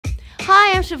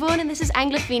I'm Siobhan and this is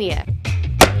Anglophenia.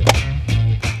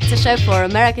 It's a show for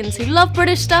Americans who love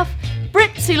British stuff,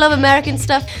 Brits who love American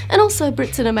stuff, and also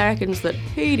Brits and Americans that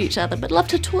hate each other but love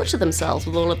to torture themselves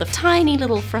with all of the tiny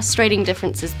little frustrating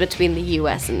differences between the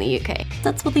US and the UK.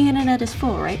 That's what the internet is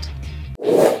for, right?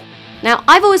 Now,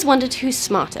 I've always wondered who's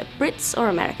smarter, Brits or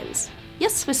Americans?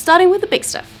 Yes, we're starting with the big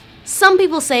stuff. Some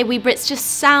people say we Brits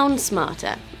just sound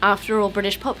smarter. After all,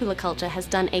 British popular culture has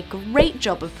done a great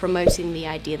job of promoting the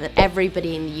idea that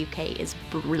everybody in the UK is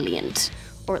brilliant,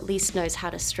 or at least knows how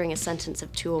to string a sentence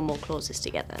of 2 or more clauses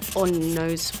together, or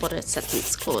knows what a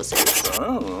sentence clause is.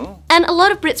 Oh. And a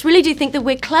lot of Brits really do think that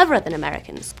we're cleverer than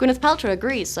Americans. Gwyneth Paltrow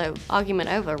agrees, so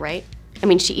argument over, right? I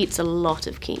mean, she eats a lot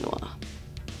of quinoa.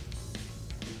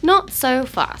 Not so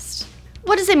fast.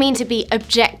 What does it mean to be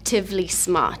objectively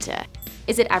smarter?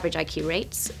 Is it average IQ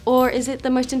rates, or is it the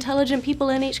most intelligent people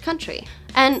in each country?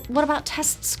 And what about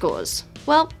test scores?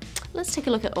 Well, let's take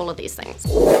a look at all of these things.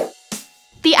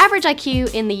 The average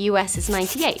IQ in the US is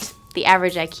 98. The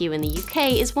average IQ in the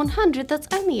UK is 100. That's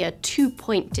only a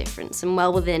 2-point difference and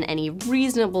well within any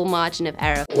reasonable margin of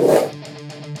error.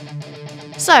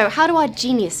 So, how do our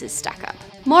geniuses stack up?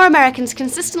 More Americans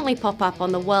consistently pop up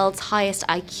on the world's highest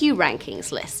IQ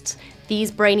rankings lists.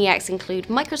 These brainiacs include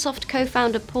Microsoft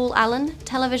co-founder Paul Allen,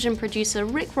 television producer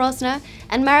Rick Rosner,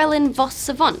 and Marilyn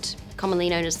Savant, commonly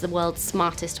known as the world's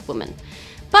smartest woman.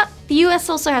 But the US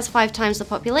also has 5 times the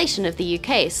population of the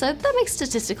UK, so that makes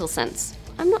statistical sense.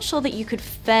 I'm not sure that you could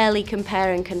fairly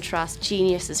compare and contrast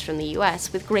geniuses from the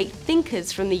US with great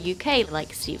thinkers from the UK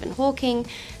like Stephen Hawking,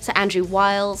 Sir Andrew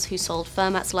Wiles, who solved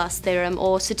Fermat's last theorem,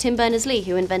 or Sir Tim Berners-Lee,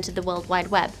 who invented the World Wide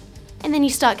Web. And then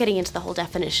you start getting into the whole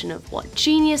definition of what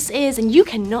genius is, and you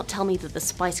cannot tell me that the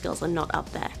Spice Girls are not up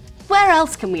there. Where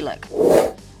else can we look?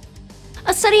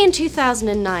 A study in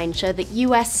 2009 showed that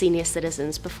US senior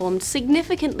citizens performed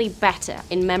significantly better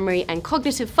in memory and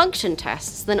cognitive function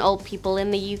tests than old people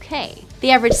in the UK. The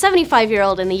average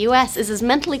 75-year-old in the US is as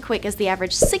mentally quick as the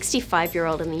average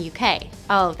 65-year-old in the UK.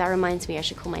 Oh, that reminds me, I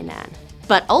should call my nan.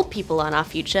 But old people aren't our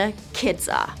future, kids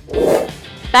are.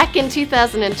 Back in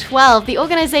 2012, the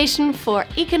Organization for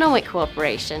Economic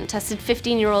Cooperation tested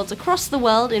 15-year-olds across the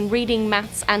world in reading,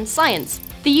 maths, and science.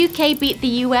 The UK beat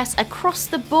the US across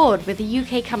the board, with the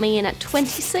UK coming in at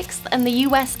 26th and the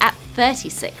US at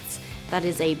 36th. That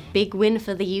is a big win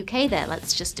for the UK there.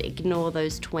 Let's just ignore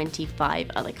those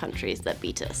 25 other countries that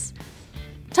beat us.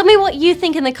 Tell me what you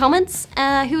think in the comments.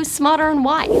 Who's smarter and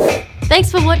why? Thanks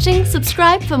for watching.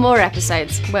 Subscribe for more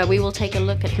episodes where we will take a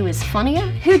look at who is funnier,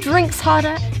 who drinks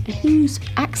harder, and whose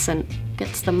accent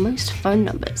gets the most phone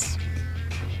numbers.